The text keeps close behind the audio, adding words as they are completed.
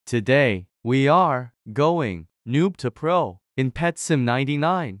Today, we are going noob to pro in Pet Sim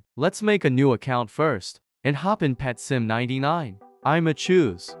 99. Let's make a new account first and hop in Pet Sim 99. I'ma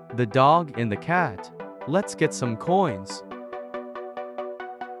choose the dog and the cat. Let's get some coins.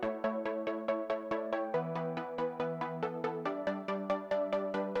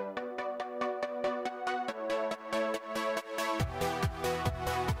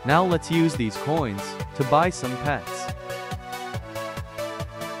 Now let's use these coins to buy some pets.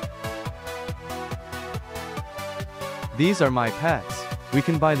 These are my pets. We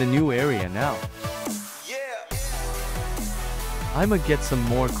can buy the new area now. I'ma get some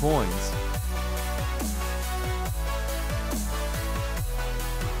more coins.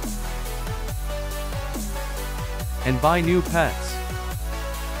 And buy new pets.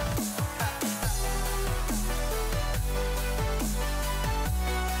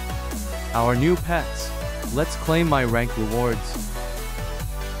 Our new pets. Let's claim my rank rewards.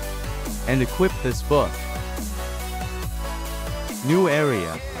 And equip this book. New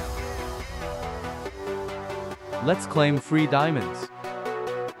area. Let's claim free diamonds.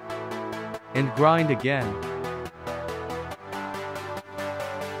 And grind again.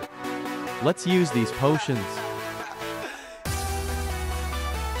 Let's use these potions.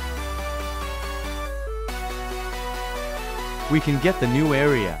 We can get the new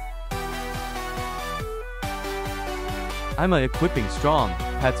area. I'm equipping strong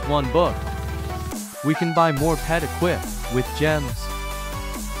pets 1 book. We can buy more pet equip with gems.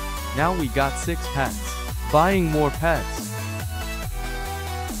 Now we got 6 pets. Buying more pets.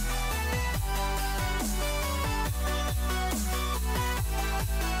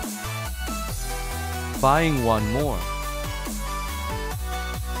 Buying 1 more.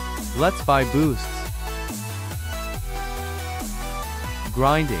 Let's buy boosts.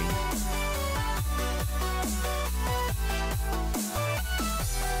 Grinding.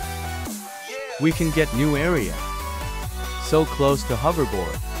 We can get new area. So close to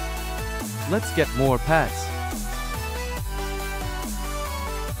hoverboard. Let's get more pets.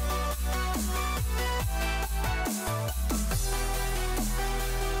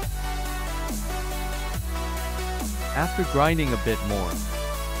 After grinding a bit more,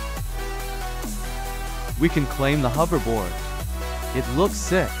 we can claim the hoverboard. It looks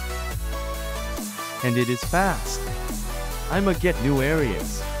sick. And it is fast. I'ma get new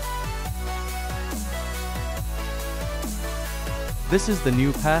areas. This is the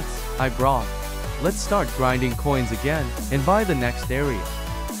new pets I brought. Let's start grinding coins again and buy the next area.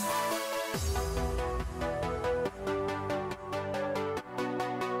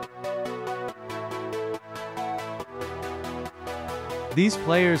 These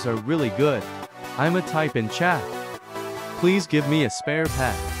players are really good. I'ma type in chat. Please give me a spare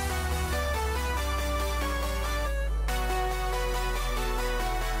pet.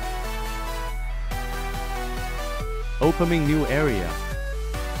 Opening new area.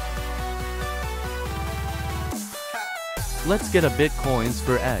 Let's get a bit coins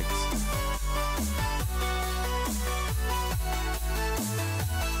for eggs.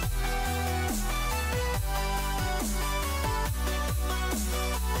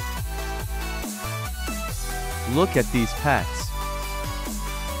 Look at these pets.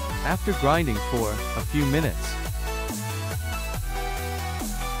 After grinding for a few minutes,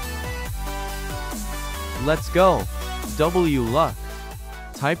 let's go. W luck.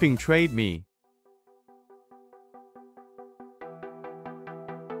 Typing trade me.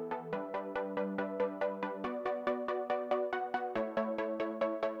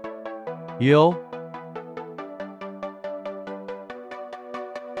 Yo.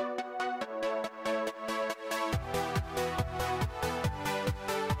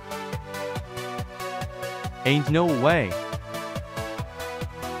 Ain't no way.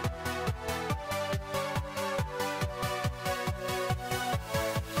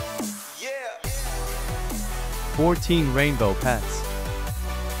 Yeah. 14 rainbow pets.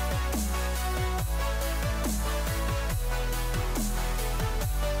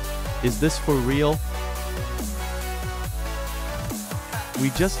 Is this for real? We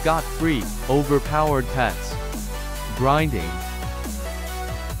just got 3 overpowered pets. Grinding.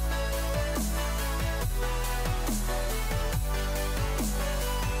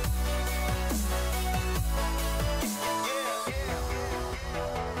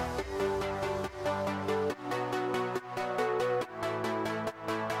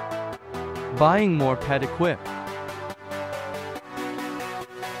 Buying more pet equip.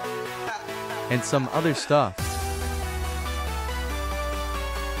 And some other stuff.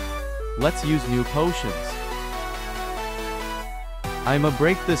 Let's use new potions. I'ma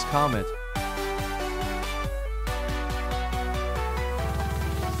break this comet.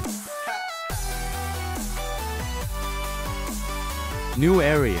 New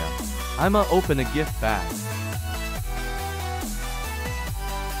area. I'ma open a gift bag.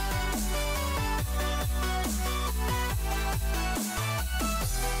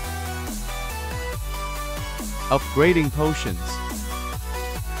 Upgrading potions.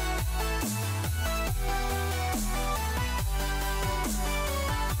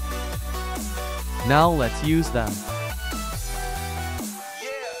 Now let's use them.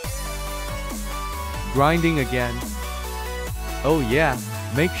 Grinding again. Oh yeah,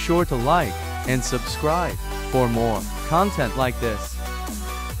 make sure to like and subscribe for more content like this.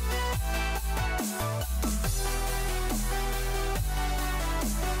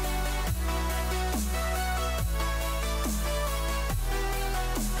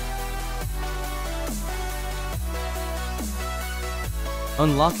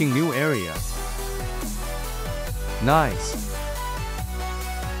 Unlocking new area. Nice.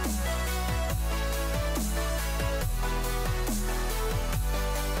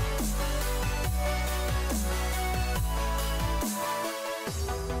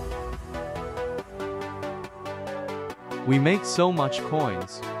 We make so much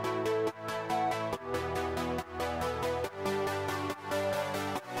coins.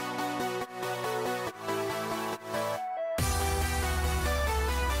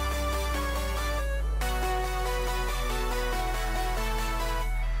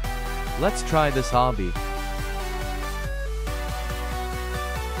 Let's try this hobby.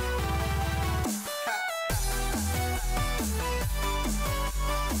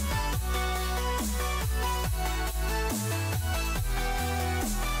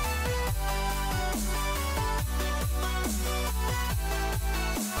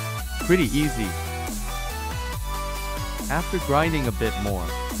 Pretty easy. After grinding a bit more,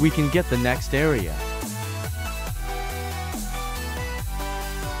 we can get the next area.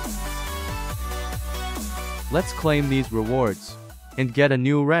 Let's claim these rewards and get a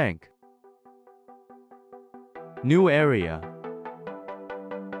new rank. New area.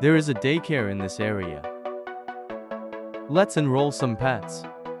 There is a daycare in this area. Let's enroll some pets.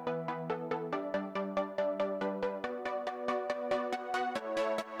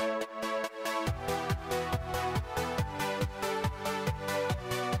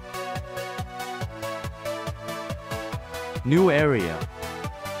 New area.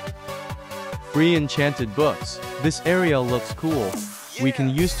 Free enchanted books. This area looks cool. We can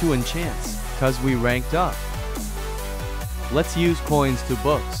use 2 enchants, cause we ranked up. Let's use coins to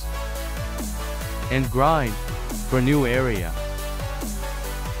books. And grind for new area.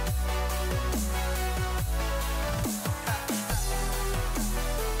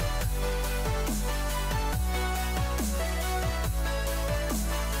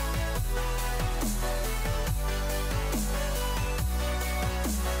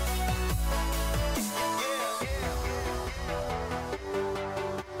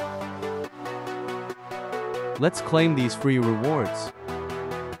 Let's claim these free rewards.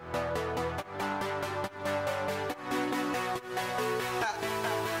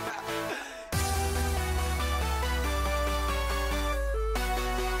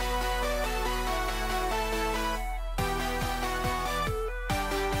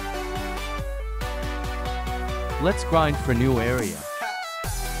 Let's grind for new area.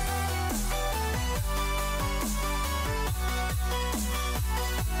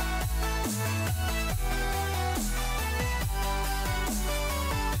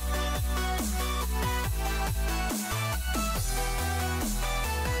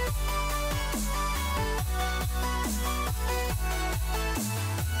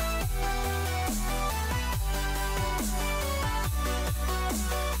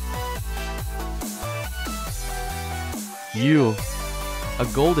 You, a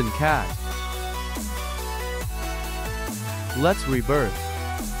golden cat. Let's rebirth.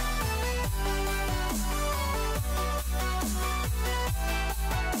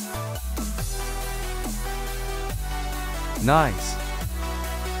 Nice.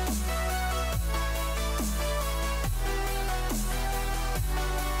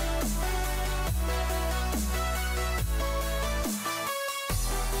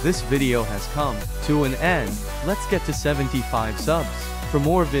 This video has come to an end. Let's get to 75 subs. For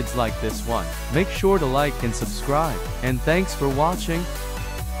more vids like this one, make sure to like and subscribe. And thanks for watching.